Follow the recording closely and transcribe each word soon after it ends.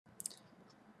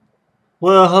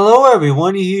Well, hello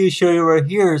everyone. Here show you right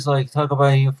here is like talk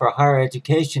about for higher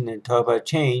education and talk about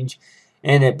change,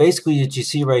 and basically what you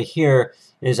see right here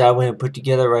is I went and put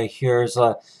together right here is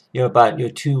about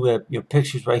two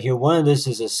pictures right here. One of this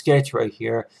is a sketch right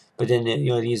here, but then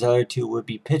these other two would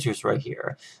be pictures right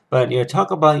here. But talk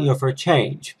about for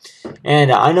change,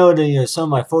 and I know that some of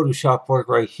my Photoshop work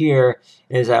right here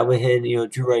is I went ahead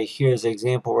and drew right here as an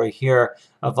example right here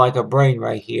of like a brain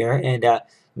right here, and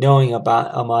knowing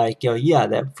about I'm like yeah,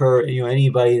 that for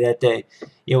anybody that they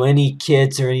any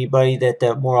kids or anybody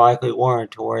that more likely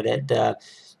warrant or that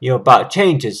about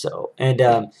changes though, and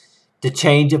the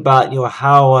change about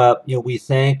how we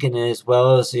think, and as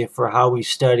well as for how we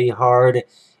study hard,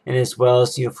 and as well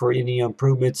as for any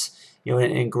improvements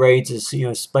in grades is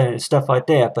stuff like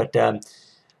that.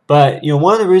 But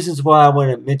one of the reasons why I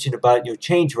want to mention about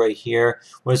change right here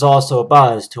was also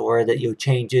about as to where that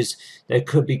changes that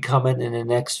could be coming in the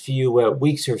next few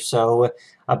weeks or so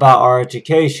about our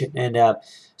education, and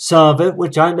some of it,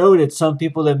 which I know that some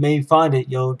people that may find it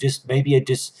just maybe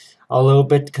just a little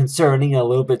bit concerning, a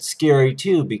little bit scary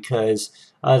too, because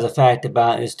the fact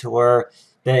about is to where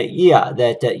that yeah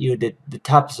that the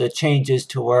types of changes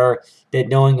to where that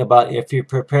knowing about if you're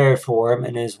prepared for them,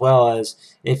 and as well as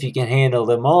if you can handle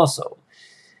them also.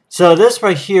 So this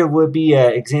right here would be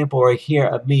an example right here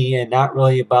of me, and not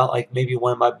really about like maybe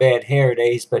one of my bad hair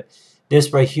days, but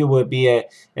this right here would be an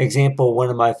example of one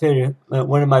of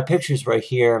my pictures right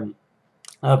here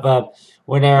of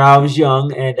whenever I was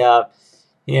young, and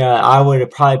yeah, I would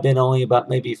have probably been only about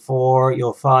maybe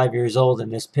 5 years old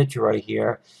in this picture right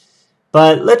here.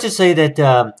 But let's just say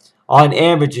that on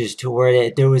averages to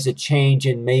where there was a change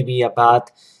in maybe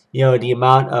about the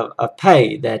amount of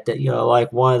pay that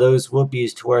like one of those would be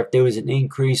is to where if there was an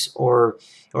increase or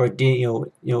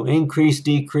increase,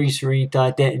 decrease, or anything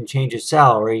like that, and change of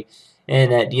salary,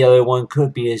 and that the other one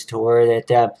could be as to where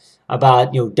that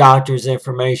about doctor's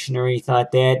information or anything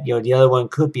like that. The other one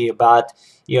could be about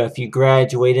if you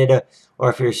graduated or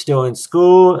if you're still in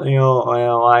school,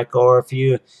 like, or if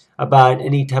you about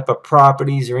any type of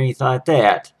properties or anything like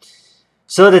that.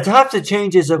 So the types of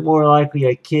changes that more likely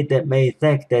a kid that may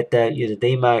think that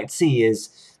they might see is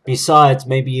besides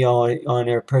maybe on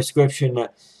their prescription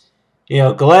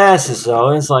glasses though.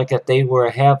 It's like if they were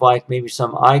have like maybe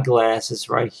some eyeglasses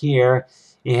right here.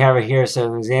 You have here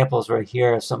some examples right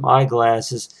here of some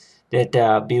eyeglasses that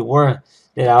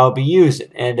that I'll be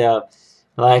using, and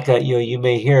like you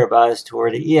may hear about as to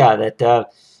where yeah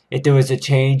that if there was a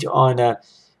change on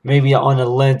maybe on the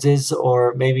lenses,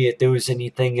 or maybe if there was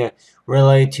anything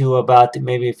related to about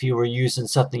maybe if you were using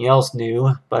something else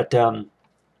new. But on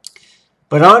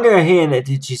the other hand, that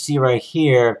you see right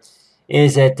here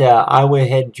is that I went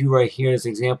ahead and drew right here as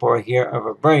an example right here of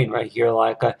a brain right here,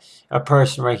 like a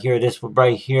person right here. This would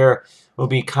right here will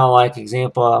be kind of like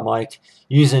example. I'm like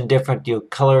using different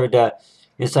colored.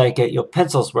 It's like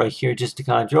pencils right here just to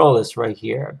kind of draw this right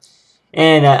here.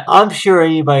 And I'm sure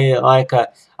anybody like I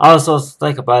also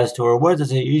think about this to her. What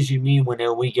does it usually mean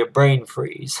whenever we get brain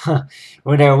freeze?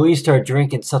 Whenever we start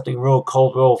drinking something real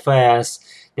cold, real fast,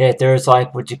 that there's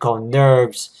like what you call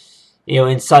nerves,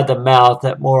 inside the mouth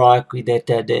that more likely that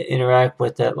interact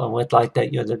with that with like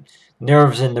that, the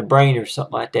nerves in the brain or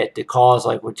something like that to cause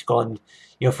like what you call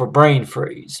for brain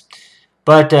freeze.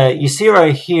 But you see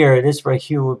right here, this right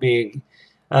here would be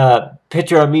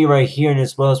picture of me right here, and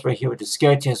as well as right here with the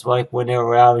sketches like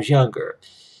whenever I was younger.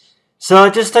 So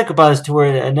just think about it to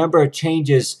where a number of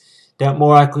changes that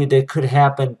more likely that could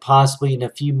happen possibly in a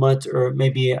few months or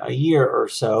maybe a year or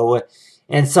so.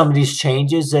 And some of these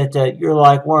changes that you're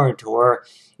like weren't, or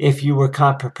if you were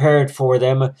kind of prepared for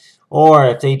them, or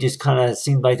if they just kind of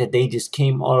seemed like that they just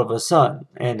came all of a sudden.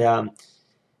 And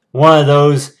one of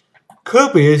those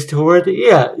could be is toward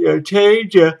yeah,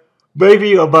 change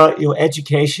maybe about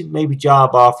education, maybe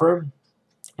job offer,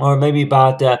 or maybe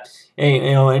about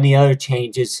any other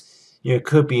changes.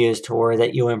 Could be as toward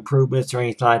that improvements or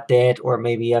anything like that, or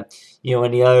maybe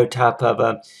any other type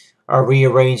of or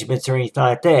rearrangements or anything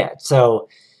like that. So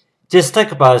just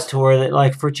think about it toward that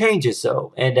like for changes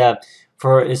though, and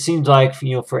for it seems like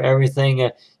for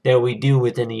everything that we do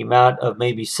within the amount of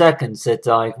maybe seconds, that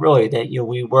like really that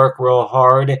we work real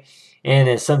hard,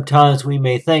 and sometimes we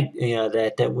may think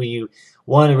that we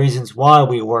one of the reasons why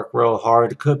we work real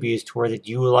hard could be is toward that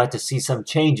you would like to see some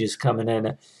changes coming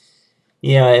in.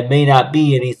 It may not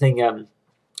be anything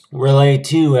related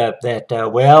to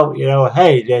that. Well,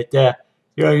 hey, that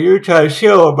you're trying to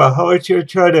show about how much you're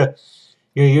trying to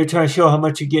you're trying to show how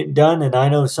much you're getting done, and I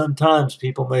know sometimes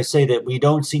people may say that we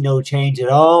don't see no change at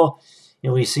all,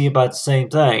 and we see about the same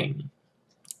thing.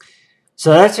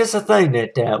 So that's just a thing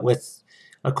that with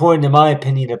according to my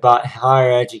opinion about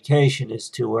higher education, is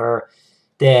to where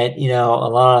that, a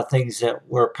lot of things that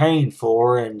we're paying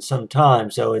for, and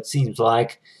sometimes, so it seems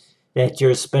like that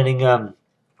you're spending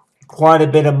quite a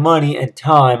bit of money and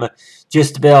time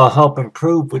just to be able to help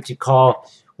improve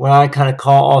what I kind of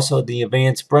call also the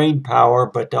advanced brain power,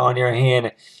 but on your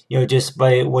hand, just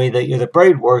by the way that the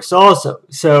brain works also.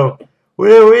 So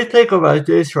when we think about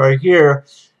this right here,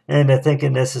 and I think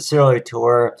necessarily to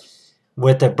where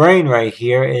with the brain right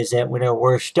here is that when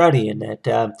we're studying that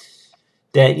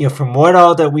from what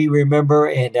all that we remember,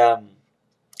 and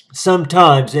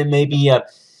sometimes it may be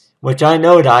which I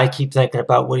know that I keep thinking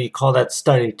about what do you call that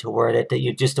study to where that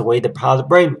you just the way how the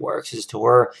brain works is to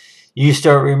where you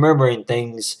start remembering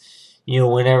things,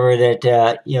 whenever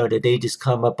that they just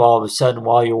come up all of a sudden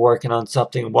while you're working on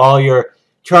something, while you're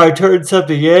trying to turn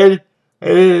something in,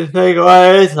 and then think,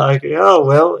 well, it's like, oh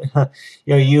well,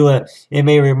 it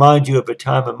may remind you of a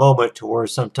time and moment to where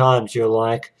sometimes you're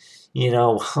like,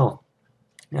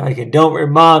 like, don't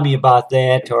remind me about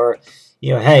that, or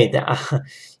hey,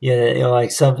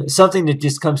 like something that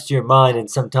just comes to your mind, and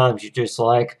sometimes you're just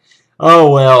like, oh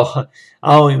well,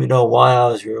 I don't even know why I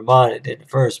was reminded in the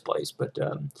first place. But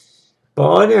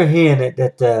on your hand,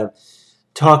 that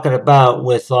talking about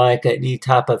with like any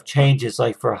type of changes,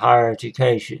 like for higher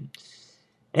education,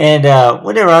 and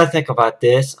whenever I think about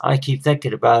this, I keep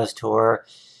thinking about this to where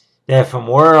that from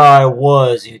where I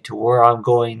was to where I'm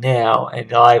going now,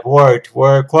 and like where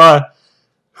quite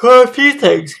a few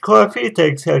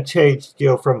things have changed,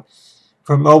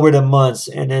 from over the months,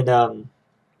 and then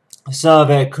some of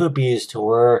it could be as to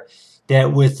where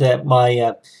that with that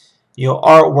my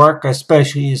artwork,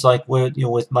 especially is like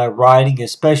with my writing,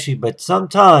 especially, but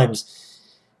sometimes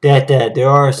that there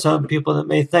are some people that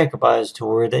may think about as to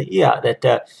where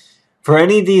that for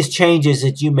any of these changes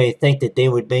that you may think that they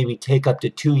would maybe take up to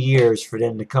 2 years for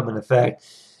them to come in effect,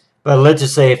 but let's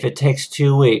just say if it takes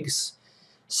 2 weeks.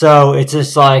 So it's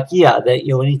just like, that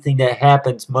anything that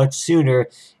happens much sooner,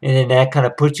 and then that kind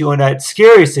of puts you in that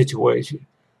scary situation.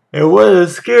 And one of the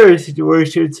scary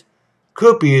situations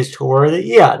could be is to where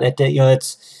that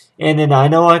it's, and then I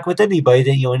know like with anybody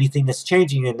that anything that's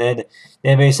changing, and then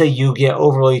they may say you get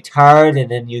overly tired, and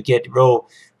then you get real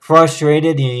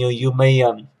frustrated, and you may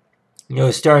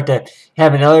start to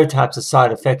having other types of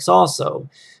side effects also.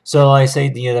 So like I say,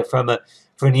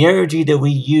 from the energy that we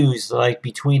use, like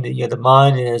between the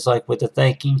mind and is like with the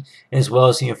thinking, as well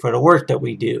as for the work that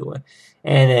we do,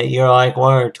 and you're like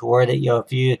wondering to where that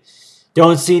if you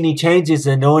don't see any changes,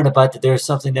 and knowing about that there's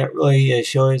something that really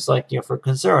shows like for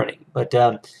concerning. But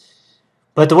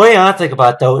the way I think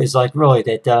about though is like really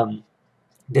that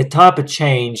the type of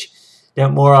change that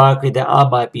more likely that I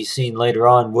might be seeing later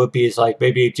on would be is like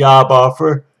maybe a job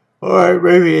offer, or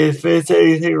maybe if it's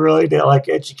anything really that like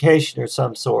education or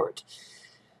some sort.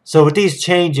 So with these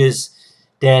changes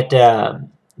that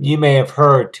you may have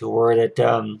heard to where that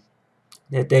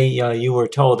they you were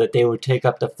told that they would take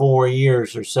up to 4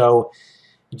 years or so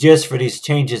just for these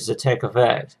changes to take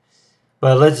effect.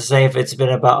 But let's just say if it's been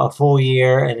about a full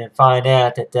year, and then find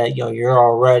out that you're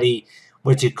already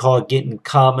what you call getting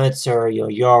comments, or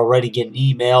you're already getting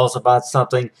emails about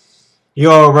something.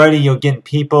 You're getting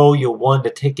people you want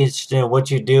to take interest in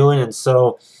what you're doing, and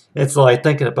so it's like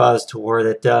thinking about is to where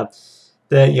that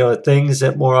things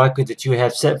that more likely that you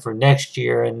have set for next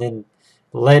year, and then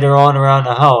later on around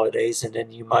the holidays, and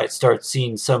then you might start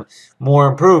seeing some more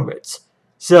improvements.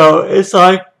 So it's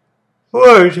like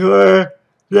where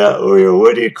that, or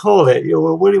what do you call that?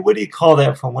 What do you call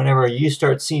that from whenever you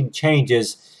start seeing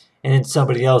changes, and then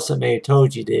somebody else that may have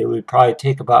told you that it would probably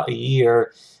take about a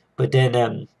year, but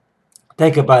then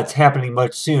think about it's happening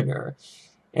much sooner.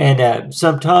 And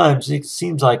sometimes it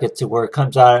seems like it's to where it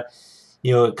comes out,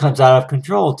 it comes out of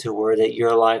control to where that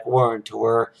you're like worried to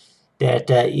where that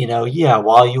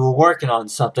while you were working on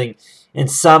something, and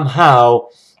somehow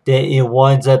that it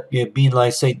winds up being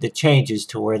like say the changes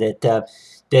to where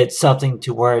that something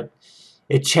to where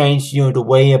it changed the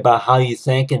way about how you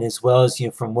think, and as well as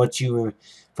from what you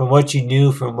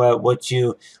knew, from what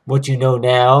you know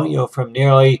now, from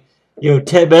nearly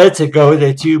 10 minutes ago,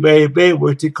 that you may have been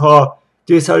what you call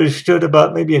just understood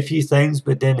about maybe a few things,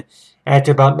 but then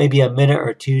after about maybe a minute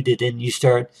or two, that you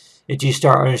start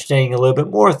understanding a little bit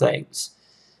more things.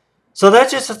 So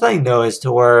that's just the thing though, as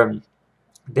to where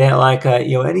that like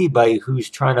anybody who's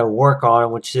trying to work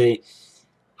on, which the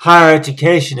higher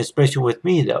education, especially with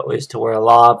me though, is to where a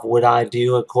lot of what I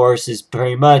do, of course, is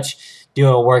pretty much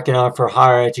working on for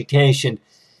higher education.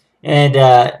 And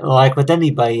like with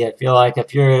anybody, I feel like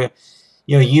if you're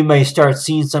you may start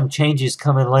seeing some changes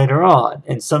coming later on,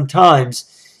 and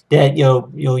sometimes that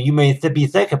you may be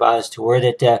thinking about as to where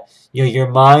that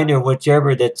your mind or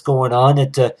whichever that's going on,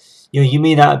 that you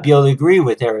may not be able to agree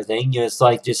with everything. It's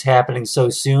like just happening so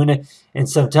soon, and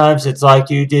sometimes it's like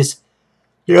you just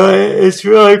it's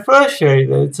really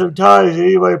frustrating. And sometimes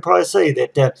you might probably say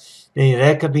that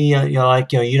that could be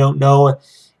like you don't know,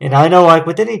 and I know like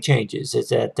with any changes, it's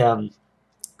that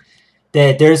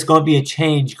there's going to be a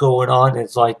change going on.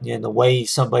 It's like in the way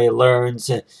somebody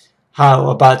learns how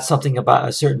about something about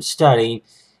a certain study,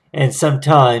 and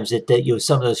sometimes that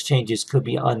some of those changes could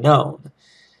be unknown.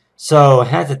 So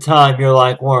at the time you're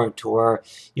like Warren to where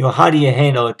how do you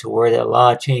handle it to where that a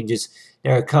lot of changes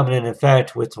that are coming in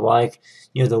effect with like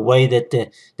the way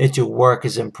that your work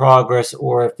is in progress,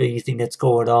 or if anything that's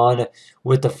going on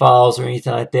with the files or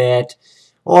anything like that,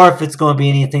 or if it's going to be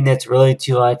anything that's related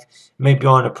to like maybe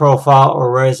on a profile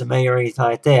or resume or anything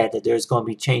like that, that there's going to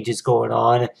be changes going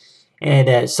on, and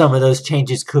that some of those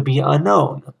changes could be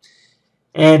unknown.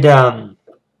 And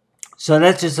so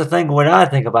that's just the thing. What I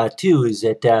think about too is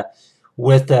that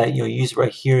with use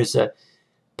right here is a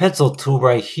pencil tool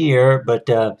right here, but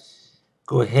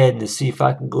go ahead and see if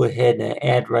I can go ahead and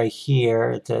add right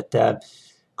here that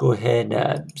go ahead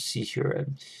and see here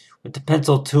with the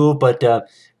pencil tool, but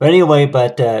anyway,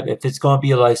 if it's going to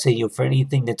be like say for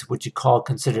anything that's what you call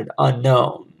considered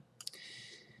unknown.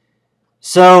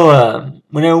 So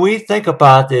whenever we think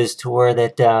about this to where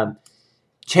that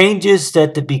changes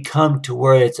that to become to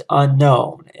where it's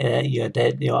unknown,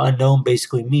 that unknown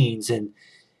basically means, and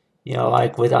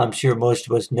like what I'm sure most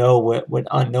of us know what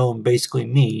unknown basically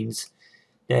means,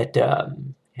 that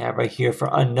have right here for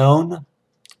unknown.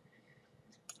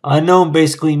 Unknown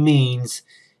basically means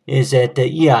is that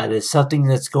there's something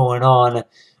that's going on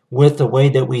with the way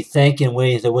that we think and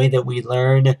the way that we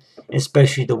learn,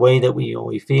 especially the way that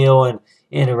we feel and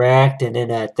interact, and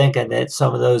then thinking that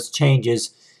some of those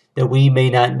changes that we may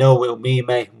not know,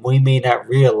 we may not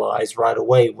realize right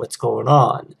away what's going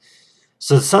on.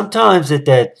 So sometimes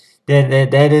that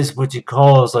is what you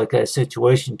call is like a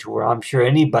situation to where I'm sure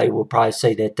anybody will probably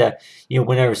say that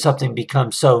whenever something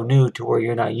becomes so new to where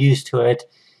you're not used to it,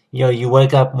 you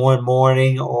wake up one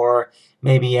morning or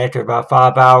maybe after about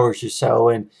 5 hours or so,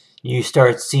 and you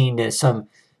start seeing that some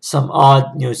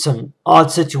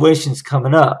odd situations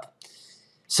coming up.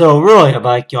 So really, I'm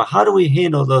like, how do we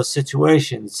handle those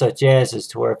situations, such as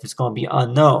to where if it's going to be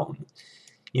unknown,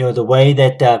 the way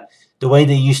that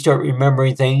you start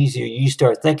remembering things, you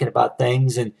start thinking about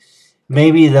things, and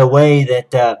maybe the way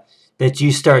that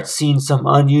you start seeing some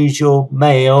unusual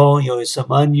mail,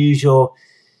 some unusual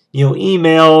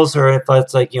emails, or if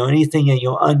it's like anything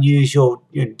unusual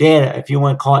data, if you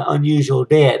want to call it unusual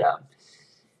data.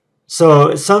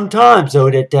 So sometimes though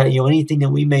that anything that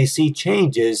we may see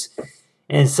changes,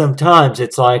 and sometimes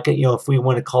it's like if we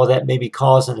want to call that maybe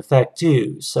cause and effect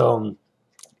too. So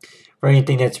for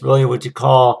anything that's really what you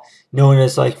call known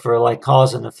as like for like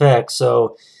cause and effect.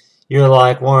 So you're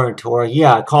like Warren to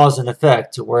where cause and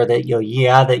effect to where that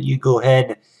that you go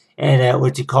ahead and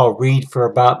what you call read for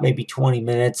about maybe 20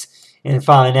 minutes and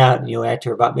find out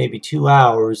after about maybe 2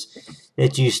 hours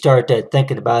that you start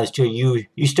thinking about it, you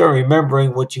start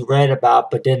remembering what you read about,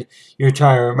 but then you're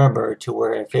trying to remember to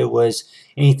where if it was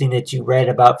anything that you read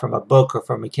about from a book or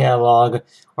from a catalog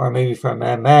or maybe from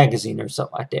a magazine or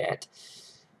something like that.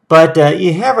 But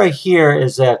you have right here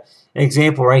is an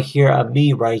example right here of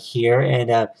me right here,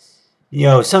 and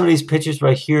some of these pictures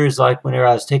right here is like whenever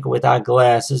I was taken without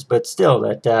glasses, but still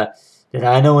that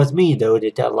I know with me though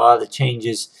that a lot of the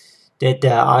changes that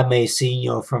I may see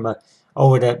from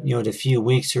over the few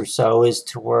weeks or so is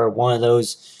to where one of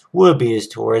those would be is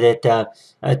to where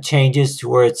that changes to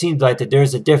where it seems like that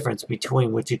there's a difference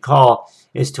between what you call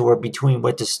is to where between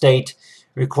what the state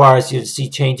requires you to see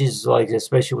changes, like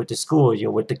especially with the school,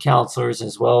 with the counselors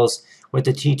as well as with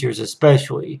the teachers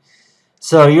especially.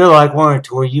 So you're like Warren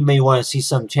to where you may want to see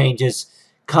some changes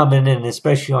coming in,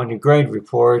 especially on your grade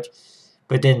report,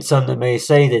 but then some that may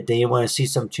say that they want to see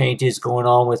some changes going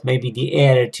on with maybe the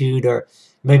attitude or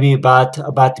maybe about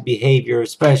the behavior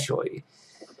especially.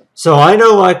 So I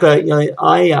know like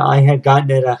I had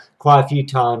gotten it quite a few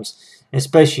times,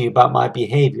 especially about my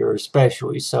behavior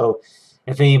especially. So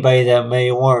if anybody that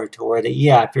may want to where that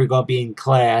if you're going to be in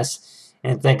class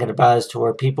and thinking about it to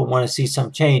where people want to see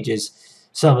some changes,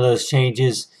 some of those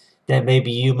changes that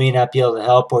maybe you may not be able to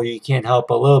help or you can't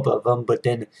help a little bit of them, but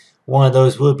then one of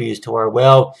those would be is to where,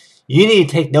 well, you need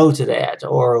to take notes of that,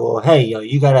 or well, hey,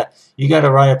 you gotta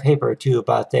write a paper or two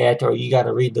about that, or you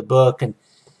gotta read the book,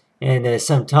 and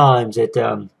sometimes it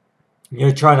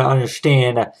you're trying to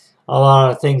understand a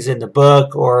lot of things in the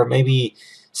book, or maybe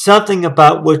something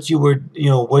about what you were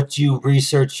what you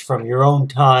researched from your own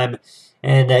time,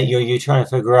 and that you're trying to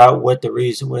figure out what the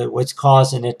reason, what's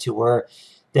causing it to where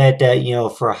that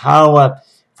for how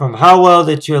from how well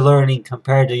that you're learning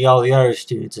compared to all the other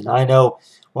students. And I know,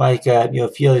 like a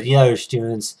few of the other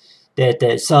students,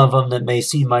 that some of them that may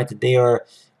seem like that they are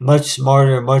much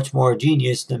smarter, much more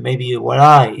genius than maybe what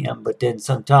I am. But then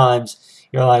sometimes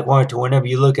you're like, whenever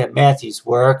you look at Matthew's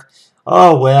work,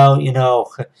 oh well,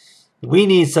 we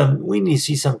need to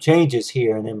see some changes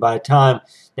here. And then by the time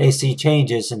they see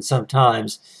changes, and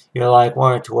sometimes you're like,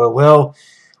 well,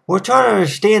 we're trying to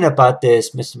understand about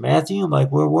this, Mr. Matthew. I'm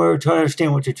like, we're trying to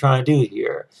understand what you're trying to do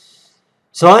here.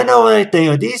 So I know that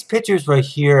these pictures right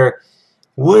here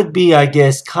would be, I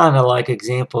guess, kind of like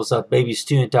examples of maybe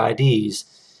student IDs.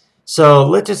 So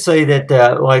let's just say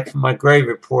that, like my grade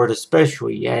report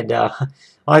especially, and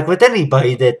like with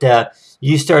anybody, that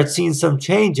you start seeing some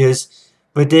changes,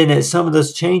 but then some of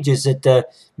those changes that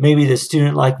maybe the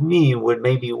student like me would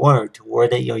maybe weren't, or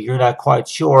that you're not quite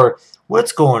sure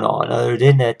what's going on, other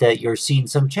than that you're seeing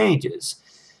some changes.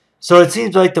 So it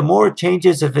seems like the more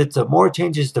changes, if it's more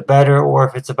changes, the better, or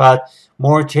if it's about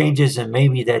more changes, and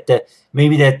maybe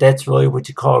that's really what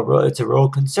you call it's a real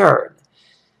concern.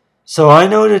 So I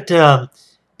know that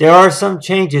there are some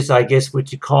changes, I guess,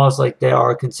 which you call like they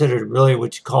are considered really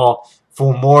what you call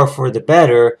for the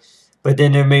better. But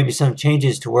then there may be some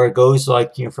changes to where it goes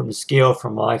like from the scale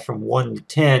from 1 to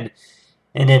 10,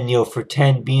 and then for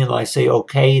 10 being like say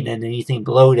okay, and then anything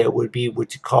below that would be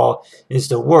what you call is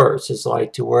the worst. It's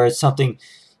like to where it's something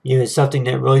something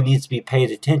that really needs to be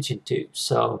paid attention to.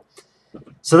 So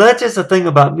that's just the thing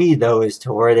about me, though, is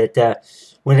to where that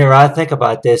whenever I think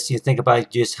about this, you think about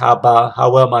just how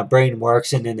well my brain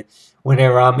works, and then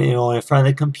whenever I'm in front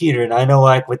of the computer, and I know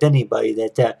like with anybody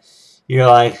that you're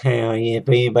like, if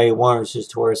anybody wants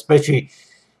just to where, especially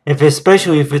if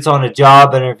it's on a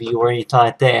job interview or anything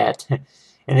like that,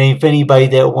 and if anybody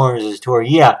that wants is to where,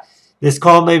 yeah, this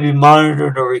call may be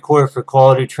monitored or recorded for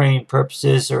quality training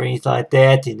purposes or anything like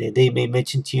that, and they may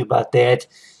mention to you about that.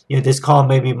 This call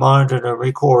may be monitored or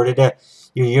recorded.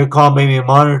 Your call may be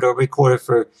monitored or recorded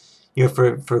for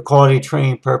for quality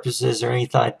training purposes or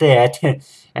anything like that.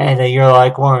 And you're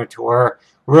like, or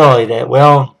really that,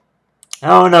 well, I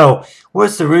don't know.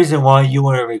 What's the reason why you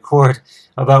want to record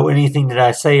about anything that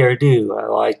I say or do?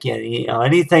 Like,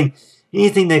 anything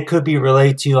that could be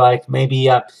related to, like, maybe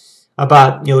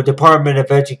about, Department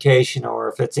of Education, or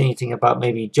if it's anything about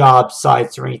maybe job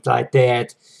sites or anything like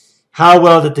that. How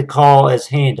well that the call is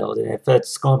handled, and if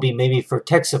that's going to be maybe for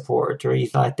tech support or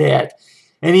anything like that.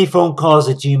 Any phone calls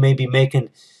that you may be making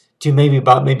to maybe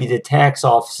about maybe the tax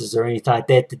offices or anything like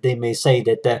that, that they may say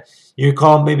that your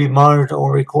call may be monitored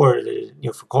or recorded,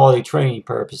 for quality training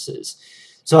purposes.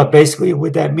 So basically,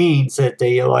 what that means that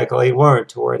they likely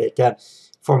weren't, or that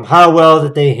from how well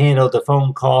that they handled the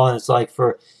phone call, and it's like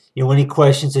for any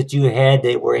questions that you had,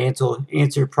 they were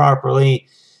answered properly.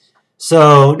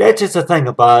 So that's just a thing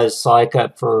about it. It's like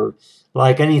for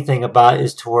like anything about it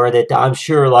is to where that I'm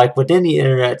sure like within the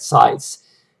internet sites,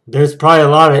 there's probably a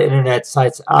lot of internet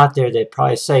sites out there that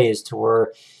probably say is to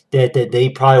where that they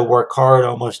probably work hard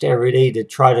almost every day to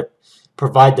try to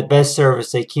provide the best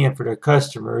service they can for their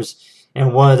customers.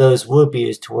 And one of those would be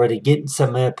is to where they get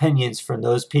some opinions from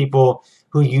those people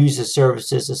who use the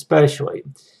services especially.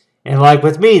 And like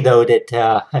with me though,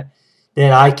 that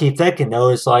I keep thinking though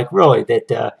is like really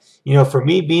that for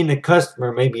me being the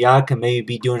customer, maybe I can maybe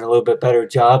be doing a little bit better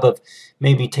job of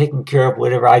maybe taking care of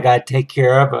whatever I got to take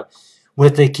care of,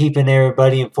 with it keeping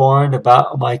everybody informed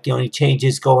about like any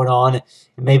changes going on, and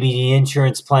maybe the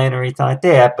insurance plan or anything like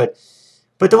that. But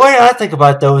the way I think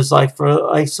about those like for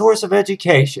like source of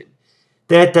education,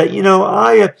 that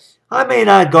I may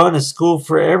not have gone to school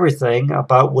for everything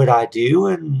about what I do,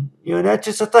 and that's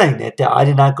just a thing that I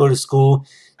did not go to school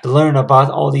to learn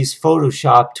about all these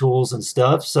Photoshop tools and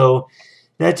stuff. So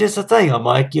that's just a thing. I'm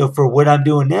like, for what I'm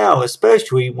doing now,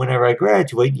 especially whenever I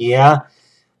graduate, yeah,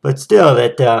 but still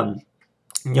that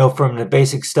from the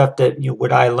basic stuff that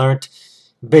what I learned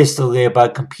basically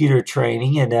about computer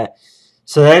training, and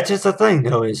so that's just a thing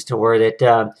though, is to where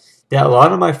that a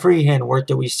lot of my freehand work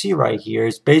that we see right here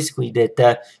is basically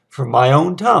that from my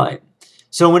own time.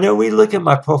 So whenever we look at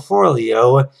my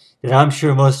portfolio, that I'm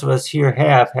sure most of us here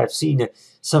have seen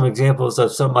some examples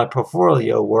of some of my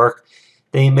portfolio work,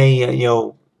 they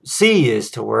may see is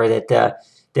to where that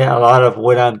a lot of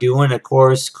what I'm doing, of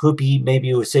course, could be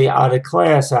maybe we'll say out of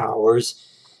class hours,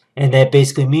 and that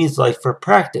basically means like for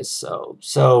practice.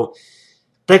 So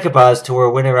think about it to where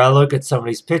whenever I look at some of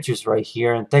these pictures right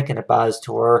here and thinking about it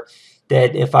to where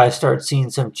that if I start seeing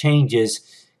some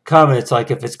changes coming, it's like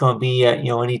if it's going to be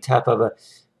any type of a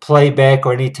playback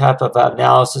or any type of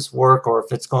analysis work, or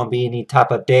if it's going to be any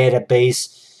type of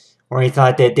database or anything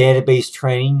like that, database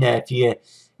training. That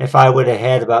if I would have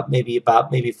had about maybe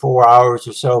 4 hours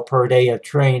or so per day of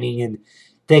training, and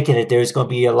thinking that there's going to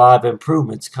be a lot of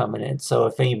improvements coming in. So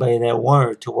if anybody that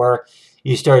wanted to where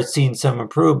you start seeing some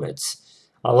improvements,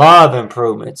 a lot of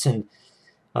improvements, and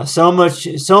so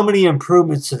many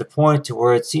improvements to the point to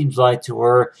where it seems like to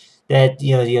where that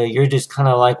you're just kind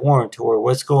of like Warren to where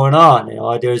what's going on.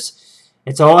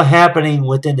 It's all happening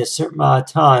within a certain amount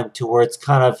of time to where it's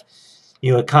kind of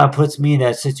it kind of puts me in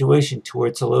that situation to where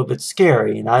it's a little bit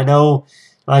scary. And I know,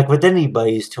 like with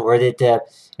anybody's, to where that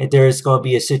there is going to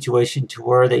be a situation to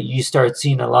where that you start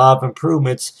seeing a lot of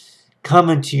improvements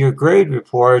coming to your grade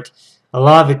report, a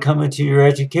lot of it coming to your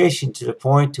education to the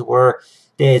point to where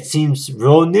that it seems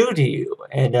real new to you.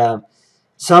 And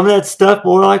some of that stuff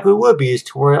more likely would be is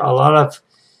to where a lot of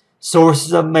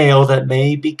sources of mail that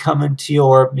may be coming to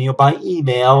your by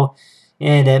email,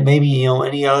 and that maybe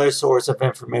any other source of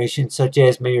information such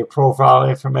as maybe your profile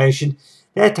information,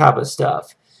 that type of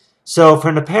stuff. So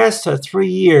for the past 3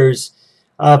 years,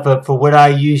 for what I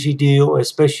usually do,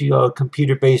 especially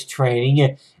computer-based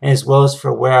training, as well as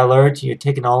for where I learned, you're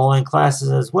taking online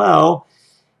classes as well,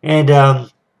 and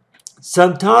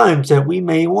sometimes that we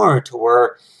may want to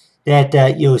where that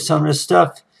some of the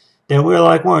stuff that we're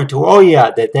like wanting to, oh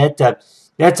yeah,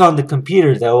 that's on the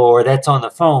computer though, or that's on the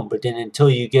phone, but then until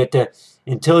you get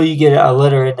a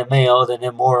letter in the mail,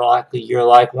 then more likely you're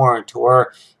like wanting to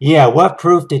where, yeah, what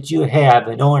proof that you have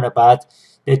and knowing about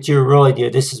that you're really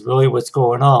this is really what's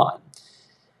going on.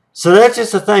 So that's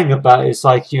just the thing about it. It's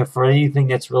like for anything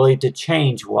that's really to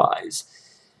change wise.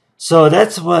 So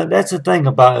that's the thing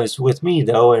about it with me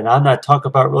though, and I'm not talking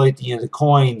about really the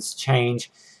coins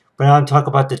change, but I'm talking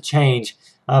about the change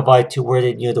of like to where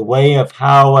that the way of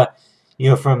how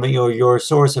from your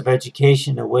source of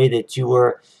education, the way that you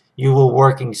were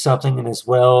working something, and as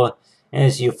well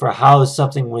as for how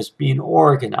something was being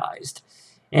organized.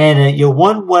 And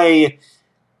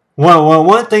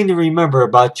one thing to remember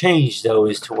about change though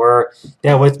is to where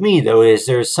that with me though is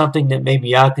there's something that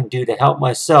maybe I can do to help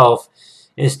myself,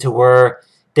 is to where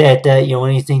that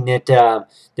anything that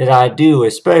I do,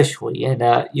 especially, and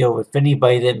if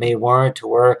anybody that may want to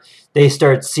where they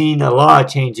start seeing a lot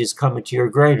of changes coming to your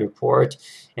grade report,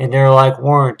 and they're like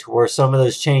warned to where some of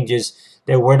those changes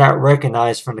that were not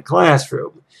recognized from the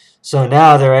classroom. So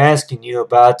now they're asking you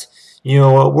about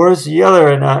where's the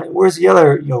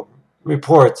other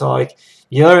reports, like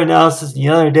the other analysis, the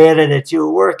other data that you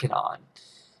were working on.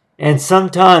 And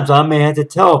sometimes I may have to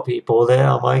tell people that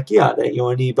I'm like, yeah, that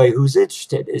anybody who's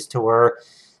interested, is to where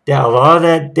that a lot of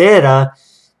that data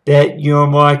that you're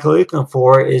more likely looking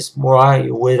for is more like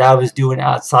what I was doing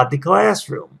outside the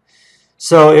classroom.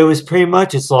 So it was pretty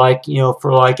much, it's like,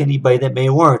 for like anybody that may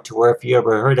want to where, if you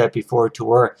ever heard that before, to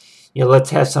where,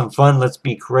 let's have some fun, let's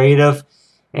be creative.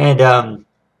 And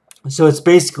so it's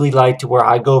basically like to where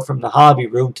I go from the hobby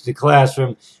room to the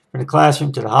classroom, from the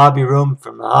classroom to the hobby room,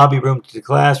 from the hobby room to the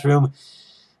classroom.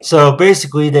 So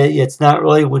basically, that it's not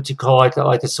really what you call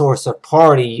like a source of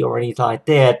party or anything like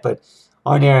that. But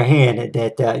on the other hand,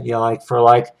 that like for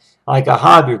like a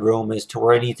hobby room is to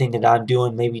where anything that I'm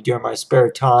doing maybe during my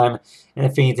spare time, and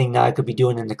if anything that I could be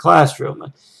doing in the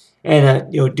classroom.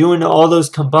 And doing all those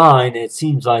combined, it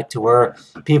seems like to where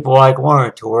people like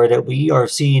warrant to where that we are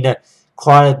seeing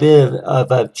quite a bit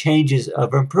of changes,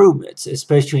 of improvements,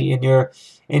 especially in your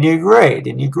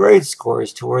grade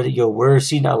scores, to where that we're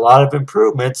seeing a lot of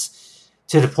improvements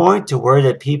to the point to where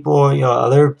that people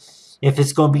other, if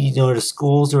it's going to be the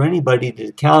schools or anybody,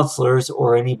 the counselors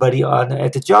or anybody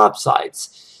at the job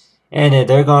sites, and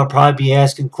they're going to probably be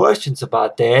asking questions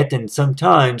about that, and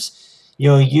sometimes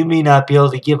you may not be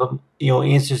able to give them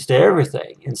answers to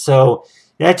everything. And so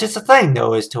that's just a thing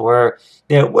though, is to where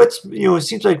that it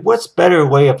seems like what's better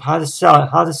way of how to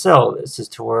sell this, is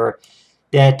to where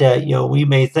that we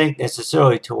may think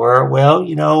necessarily to where,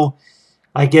 well,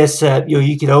 I guess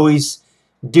you could always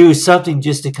do something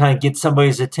just to kind of get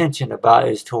somebody's attention about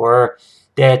it, is to where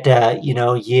that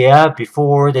yeah,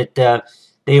 before that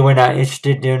they were not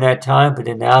interested during that time, but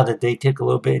then now that they take a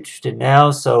little bit interested now.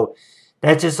 So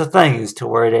that's just a thing, is to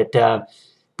where that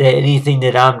anything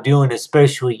that I'm doing,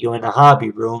 especially in the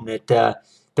hobby room, that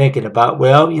thinking about,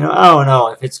 well, I don't know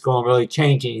if it's going to really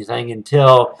change anything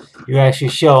until you actually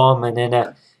show them, and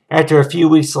then after a few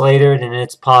weeks later, then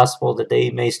it's possible that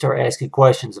they may start asking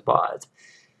questions about it.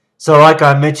 So like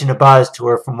I mentioned about, is to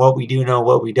where from what we do know,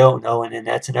 what we don't know, and then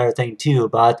that's another thing too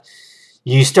about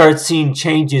you start seeing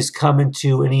changes coming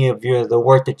to any of the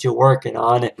work that you're working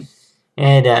on.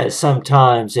 And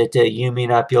sometimes you may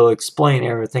not be able to explain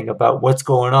everything about what's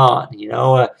going on.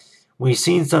 We've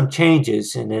seen some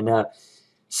changes, and then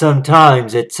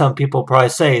sometimes some people probably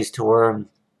say is to where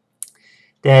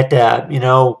that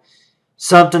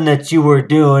something that you were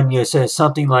doing, say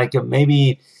something like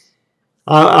maybe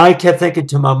I kept thinking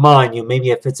to my mind, maybe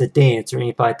if it's a dance or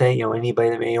anything like that, anybody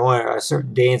that may want a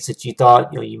certain dance that you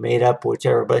thought, you made up,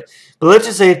 whichever. But let's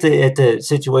just say if the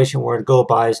situation were to go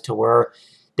by is to where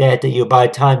that by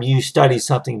the time you study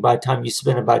something, by the time you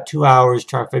spend about 2 hours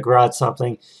trying to figure out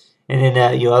something, and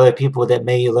then other people that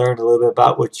may learn a little bit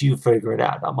about what you figured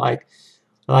out. I'm like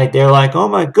they're like, oh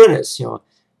my goodness,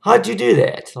 how'd you do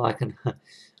that? Like,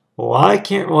 well, I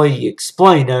can't really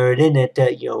explain other than that,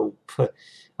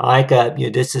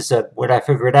 this is what I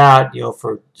figured out,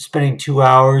 for spending 2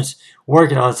 hours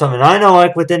working on something. I know,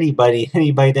 like with anybody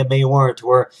that may want to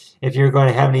where if you're going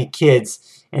to have any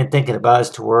kids and thinking about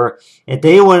it to where if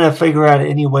they want to figure out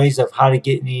any ways of how to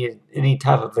get any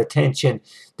type of attention,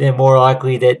 then more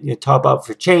likely that you talk about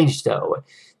for change though.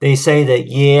 They say that,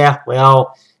 yeah,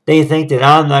 well, they think that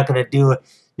I'm not going to do it,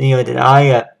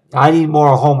 that I need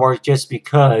more homework just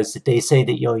because they say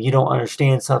that, you don't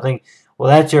understand something. Well,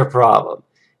 that's your problem.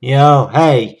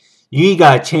 Hey, you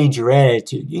got to change your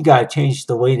attitude. You got to change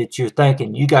the way that you're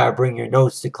thinking. You got to bring your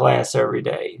notes to class every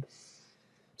day.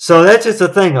 So that's just the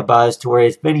thing about it, to where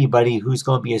if anybody who's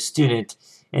going to be a student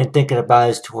and thinking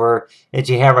about it, to where that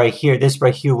you have right here, this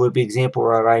right here would be example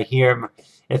right here.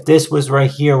 If this was right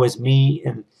here was me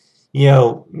and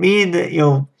me in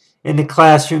the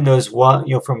classroom, those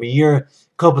from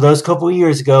couple of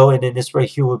years ago, and then this right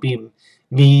here would be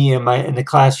me in the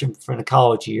classroom from the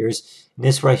college years. And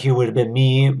this right here would have been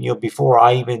me, before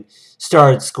I even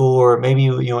started school, or maybe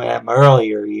at my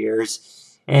earlier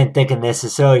years, and thinking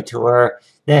necessarily to where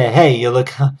that, hey, you look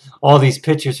all these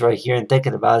pictures right here and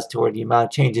thinking about it to where the amount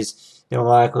of changes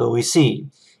likely we see.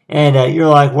 And you're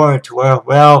like wondering to where,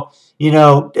 well,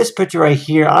 this picture right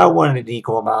here, I wanted an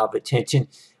equal amount of attention.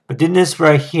 But then this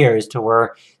right here is to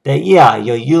where that, yeah,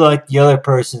 you like the other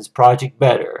person's project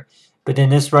better. But then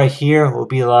this right here will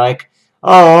be like,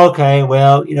 oh, okay,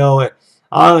 well,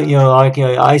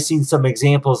 I seen some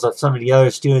examples of some of the other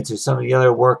students or some of the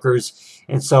other workers,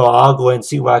 and so I'll go ahead and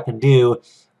see what I can do.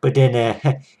 But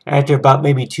then after about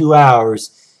maybe 2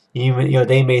 hours,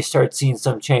 they may start seeing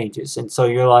some changes, and so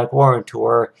you're like Warren to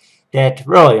where that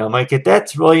really, I'm like, if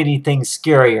that's really anything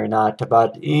scary or not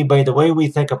about anybody, the way we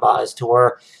think about it is to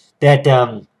where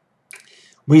that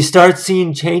we start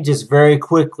seeing changes very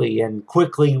quickly, and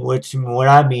quickly, which what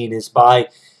I mean is by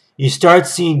you start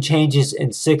seeing changes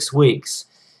in 6 weeks.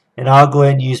 And I'll go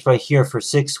ahead and use right here for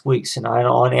 6 weeks, and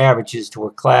on averages to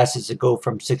where classes that go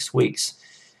from 6 weeks.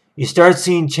 You start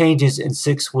seeing changes in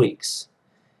 6 weeks.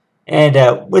 And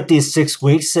with these 6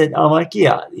 weeks, I'm like,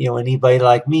 yeah, anybody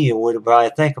like me would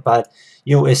probably think about,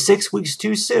 is 6 weeks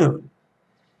too soon?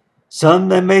 Some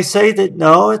may say that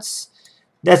no,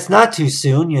 that's not too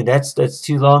soon. That's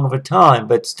too long of a time.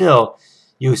 But still,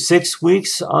 6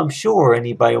 weeks, I'm sure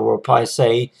anybody will probably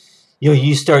say,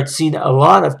 you start seeing a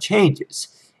lot of changes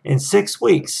in 6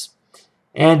 weeks.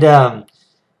 And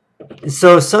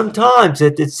so sometimes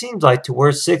it seems like to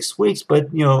where 6 weeks, but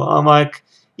I'm like,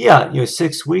 yeah,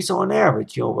 6 weeks on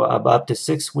average, up to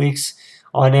 6 weeks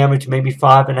on average, maybe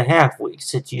 5.5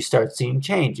 weeks that you start seeing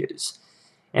changes.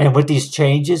 And with these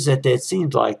changes, it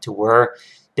seems like to where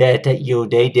that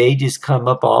they just come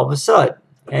up all of a sudden.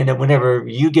 And then whenever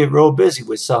you get real busy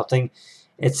with something,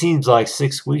 it seems like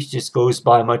 6 weeks just goes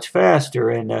by much faster.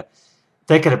 And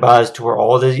thinking about is to where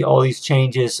all these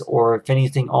changes, or if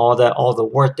anything, all the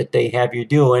work that they have you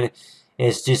doing,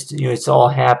 is just it's all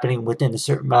happening within a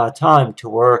certain amount of time, to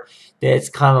where that's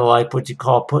kind of like what you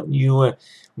call putting you,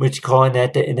 what you call in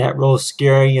that real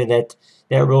scary and that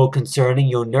real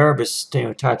concerning, nervous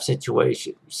type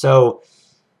situation. So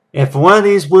if one of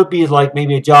these would be like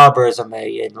maybe a job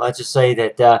resume, and let's just say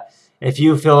that if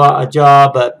you fill out a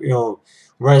job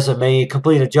resume,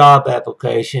 complete a job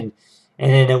application,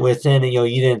 and then within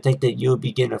you didn't think that you would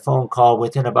be getting a phone call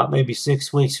within about maybe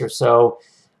 6 weeks or so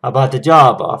about the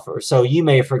job offer. So you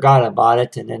may have forgotten about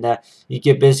it, and then you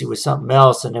get busy with something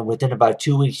else, and then within about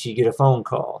 2 weeks you get a phone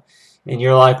call, and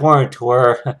you're like Warren to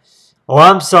where, oh,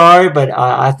 I'm sorry, but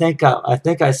I think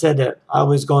I said that I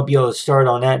was going to be able to start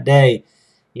on that day.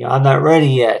 I'm not ready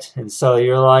yet. And so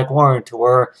you're like Warren to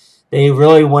where they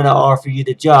really want to offer you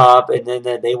the job, and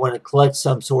then they want to collect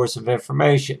some source of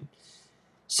information.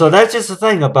 So that's just the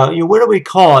thing about, what do we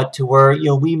call it, to where,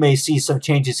 we may see some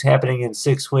changes happening in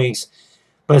 6 weeks,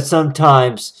 but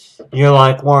sometimes you're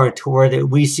like Warren to where that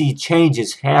we see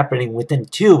changes happening within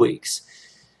 2 weeks.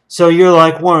 So you're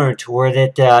like wondering to where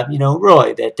that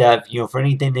really that for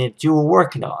anything that you were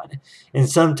working on, and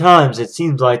sometimes it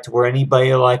seems like to where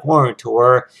anybody like wondering to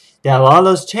where that a lot of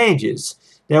those changes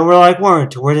that we're like wondering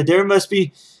to where that there must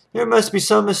be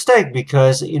some mistake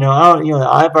because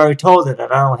I've already told them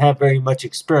that I don't have very much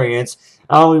experience.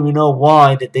 I don't even know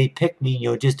why that they picked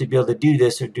me just to be able to do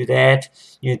this or do that,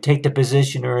 take the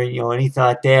position or anything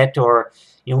like that or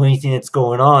anything that's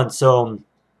going on.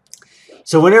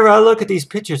 So whenever I look at these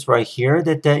pictures right here,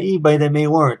 that anybody that may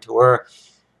warrant, or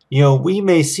we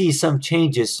may see some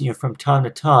changes, from time to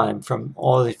time, from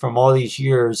all these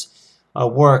years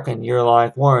of work, and you're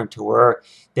like warrant, or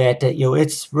that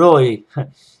it's really,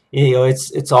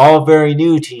 it's all very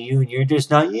new to you, and you're just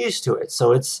not used to it.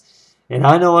 And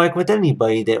I know like with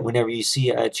anybody that whenever you see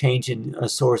a change in a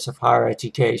source of higher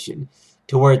education,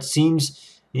 to where it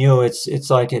seems, it's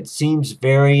like it seems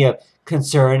very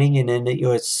concerning, and then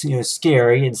it's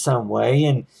scary in some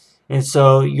way, and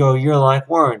so you're like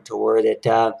worried toward it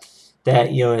that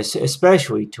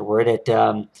especially toward it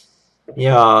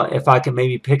if I can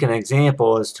maybe pick an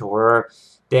example as to where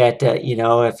that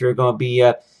if you're going to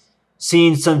be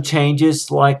seeing some changes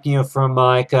like from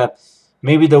like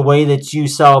maybe the way that you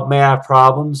solve math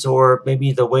problems, or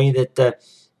maybe the way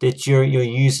that you're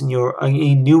using your a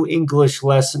new English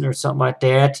lesson or something like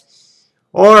that,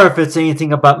 or if it's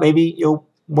anything about maybe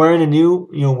wearing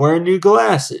new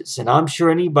glasses. And I'm sure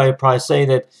anybody probably say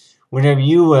that whenever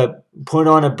you put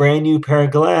on a brand new pair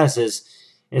of glasses,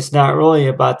 it's not really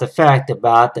about the fact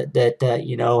about that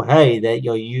hey, that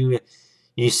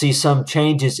you see some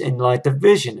changes in like the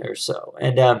vision or so.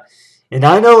 And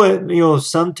I know it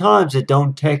sometimes it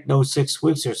don't take no 6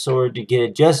 weeks or so to get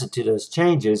adjusted to those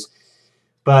changes,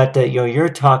 but you're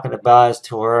talking about as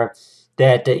to where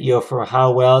that for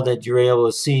how well that you're able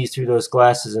to see through those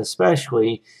glasses,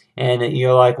 especially, and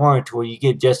you're like one to where you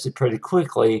get adjusted pretty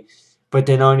quickly. But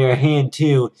then on your hand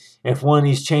too, if one of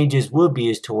these changes would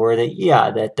be as to where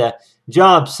that that the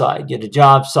job site, the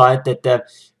job site that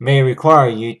may require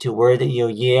you to where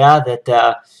that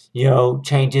that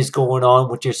changes going on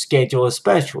with your schedule,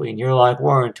 especially, and you're like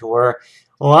Warren to where,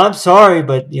 well, I'm sorry,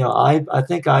 but I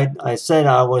think I said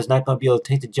I was not going to be able to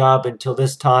take the job until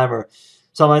this time or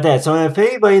something like that. So if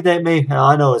anybody that may,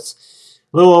 I know it's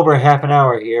a little over half an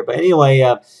hour here, but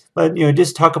anyway, but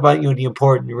just talk about the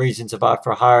important reasons about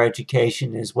for higher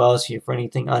education as well as for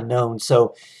anything unknown.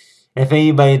 So if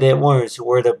anybody that wants,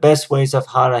 were the best ways of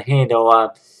how to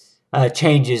handle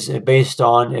changes based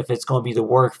on if it's going to be the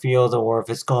work field or if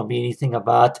it's going to be anything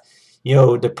about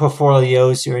the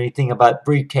portfolios or anything about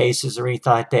briefcases or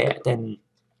anything like that. And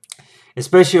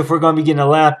especially if we're going to be getting a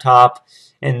laptop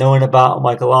and knowing about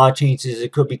like a lot of changes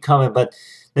that could be coming. But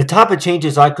the type of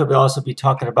changes I could also be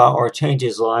talking about are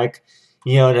changes like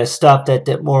the stuff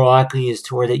that more likely is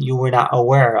to where that you were not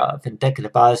aware of, and thinking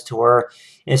about is to where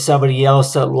if somebody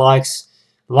else that likes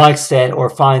that or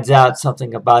finds out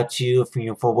something about you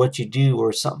for what you do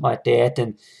or something like that,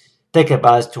 and think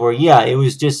about it to where it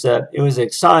was just a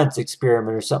science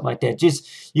experiment or something like that.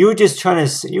 You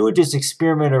were just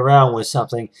experiment around with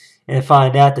something and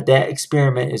find out that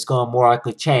experiment is going to more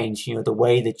likely change the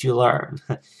way that you learn.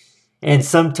 And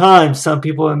sometimes some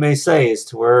people may say is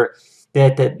to where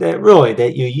that really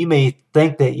that you may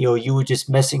think that you were just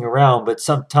messing around, but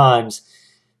sometimes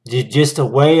just a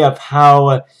way of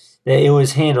how that it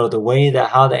was handled, the way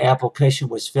that how the application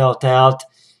was filled out,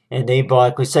 and they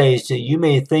likely say is that you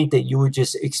may think that you would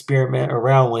just experiment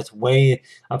around with way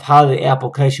of how the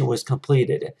application was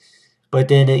completed, but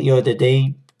then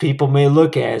that people may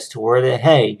look at as to where that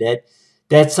hey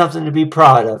that's something to be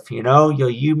proud of.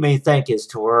 You may think as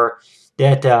to where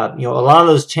that a lot of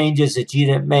those changes that you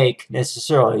didn't make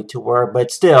necessarily to where,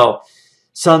 but still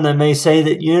some that may say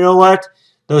that what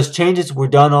those changes were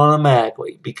done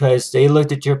automatically because they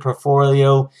looked at your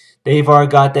portfolio. They've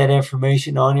already got that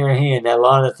information on your hand. That a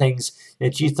lot of things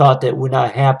that you thought that would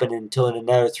not happen until in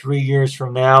another 3 years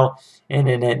from now, and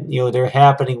then they're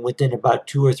happening within about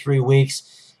 2 or 3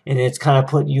 weeks, and it's kind of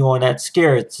putting you on that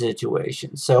scared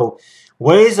situation. So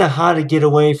ways of how to get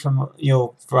away from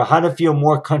for how to feel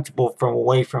more comfortable from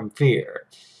away from fear.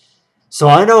 So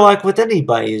I know, like with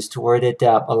anybody, is to where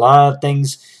that a lot of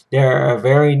things that are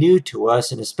very new to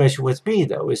us, and especially with me,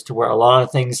 though, is to where a lot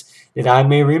of things that I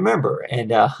may remember.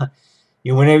 And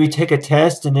whenever you take a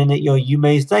test, and then you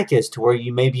may think as to where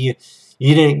you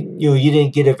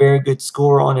didn't get a very good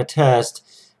score on a test,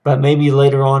 but maybe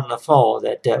later on in the fall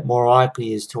that more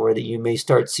likely is to where that you may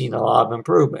start seeing a lot of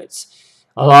improvements,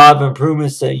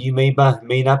 that you may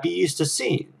not be used to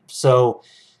seeing. So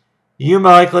you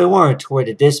might likely learn to where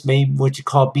that this may what you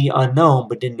call be unknown,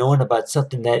 but then knowing about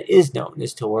something that is known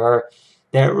is to where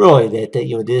that really that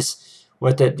this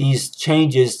what that these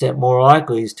changes that more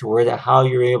likely is to where that how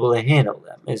you're able to handle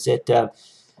them is that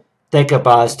think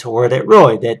about as to where that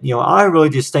really that I really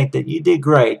just think that you did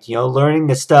great, learning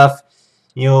the stuff,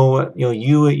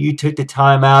 you took the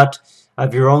time out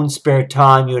of your own spare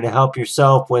time, to help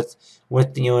yourself with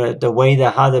the way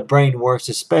that how the brain works,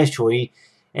 especially,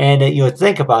 and that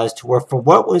think about as to where for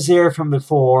what was there from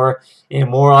before, and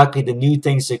more likely the new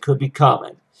things that could be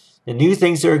coming, the new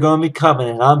things that are going to be coming,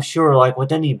 and I'm sure like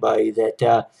with anybody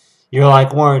that you're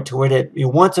like Warren to where that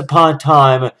once upon a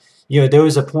time, there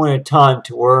was a point in time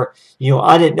to where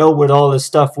I didn't know what all this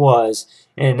stuff was,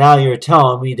 and now you're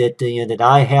telling me that that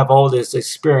I have all this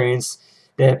experience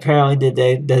that apparently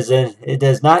it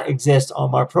does not exist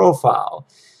on my profile.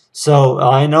 So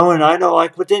I know, and I know,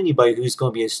 like with anybody who's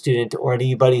going to be a student or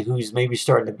anybody who's maybe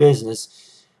starting a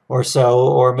business or so,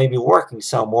 or maybe working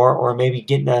somewhere, or maybe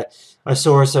getting a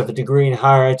source of a degree in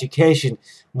higher education,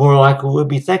 more likely would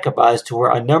be think about as to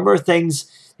where a number of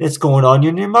things that's going on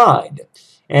in your mind.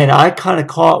 And I kind of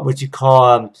call it what you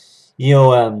call,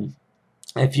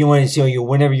 if you want to,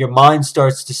 whenever your mind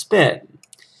starts to spin.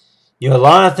 A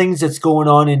lot of things that's going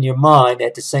on in your mind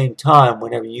at the same time.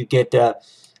 Whenever you get a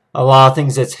lot of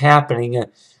things that's happening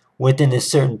within a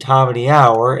certain time of the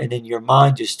hour, and then your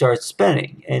mind just starts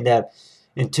spinning, and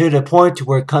to the point to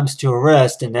where it comes to a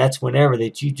rest, and that's whenever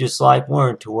that you just like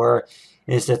learn to where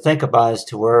is to think about is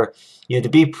to where to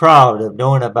be proud of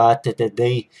knowing about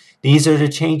that these are the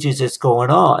changes that's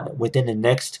going on within the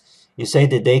next. You say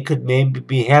that they could maybe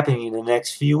be happening in the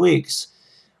next few weeks,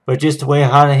 but just the way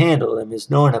how to handle them is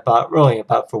knowing about really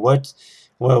about for what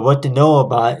to know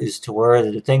about is to where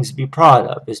the things to be proud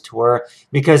of is to where,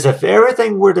 because if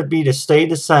everything were to be to stay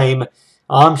the same,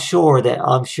 I'm sure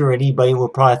anybody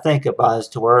would probably think about is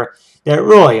to where that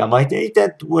really I'm like ain't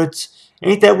that what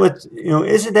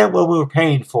isn't that what we were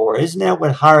paying for? Isn't that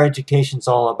what higher education's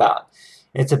all about?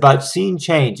 It's about seeing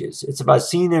changes. It's about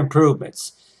seeing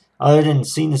improvements. Other than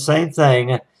seeing the same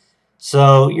thing,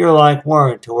 so you're like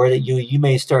Warren to where that you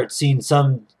may start seeing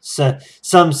some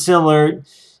similar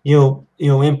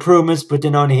improvements, but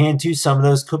then on the hand too, some of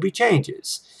those could be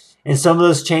changes. And some of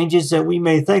those changes that we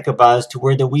may think about is to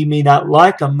where that we may not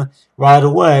like them right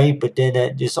away, but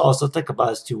then just also think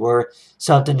about is to where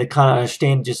something to kind of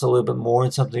understand just a little bit more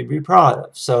and something to be proud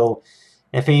of. So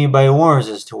if anybody warns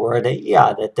us to where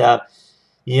that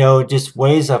just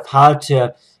ways of how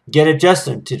to get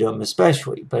adjusted to them,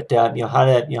 especially, but how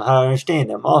to understand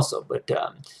them also. But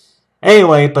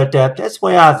anyway, but that's the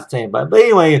way I have to think about it. But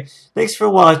anyway, thanks for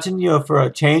watching. For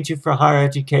a change for higher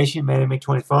education, May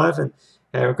 25, and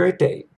have a great day.